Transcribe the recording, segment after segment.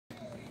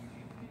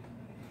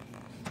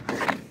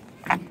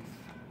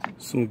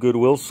Some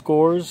Goodwill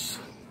scores.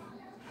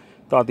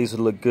 Thought these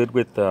would look good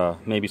with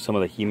maybe some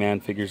of the He-Man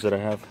figures that I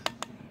have.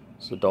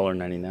 It's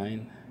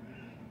 $1.99.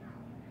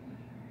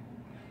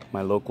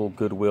 My local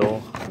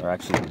Goodwill, or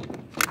actually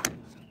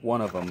one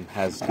of them,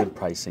 has good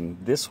pricing.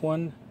 This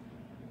one,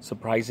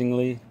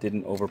 surprisingly,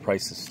 didn't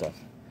overprice this stuff.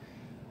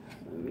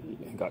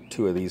 I got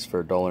two of these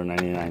for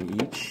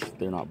 $1.99 each.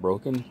 They're not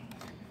broken.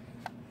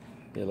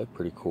 They look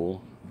pretty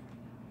cool.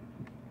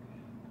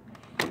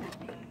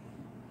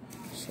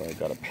 So I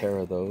got a pair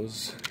of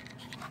those.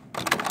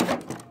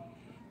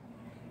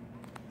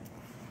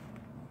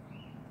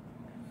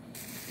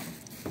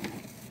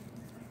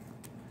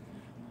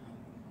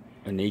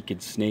 A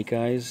naked Snake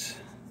Eyes.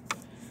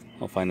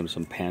 I'll find him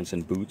some pants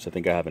and boots. I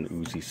think I have an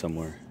Uzi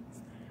somewhere.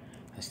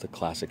 That's the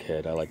classic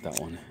head. I like that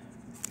one.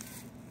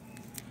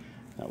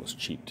 That was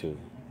cheap too.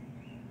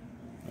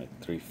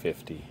 Like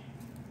 $3.50.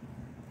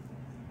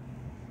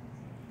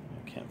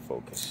 I can't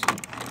focus.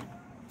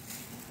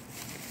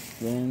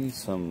 Then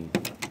some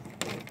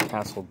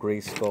Castle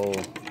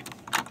Grayskull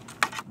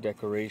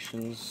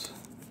decorations.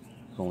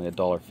 It's only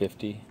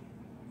 $1.50.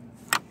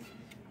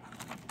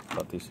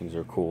 Thought these things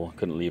are cool.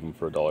 Couldn't leave them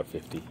for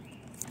 $1.50.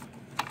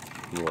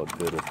 You look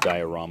good with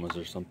dioramas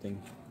or something.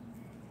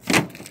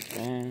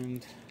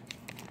 And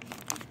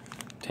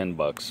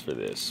 $10 for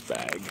this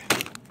bag.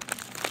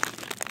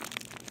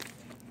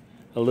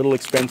 A little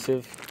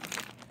expensive,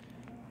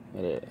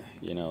 but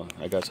you know,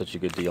 I got such a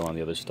good deal on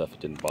the other stuff, it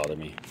didn't bother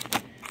me.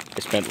 I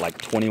spent like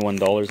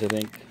 $21, I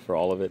think, for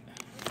all of it.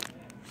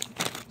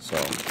 So,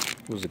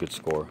 it was a good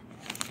score.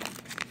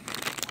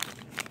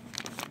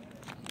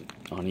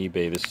 On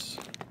eBay, this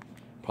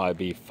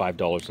probably be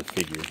 $5 a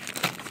figure.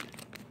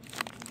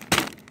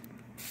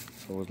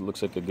 So it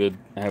looks like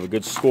I have a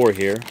good score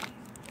here.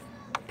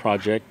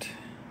 Project.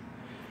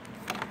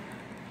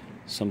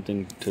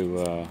 Something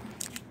to,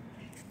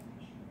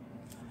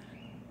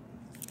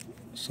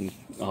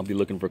 I'll be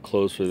looking for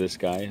clothes for this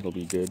guy. It'll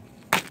be good.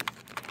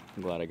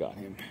 I'm glad I got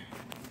him.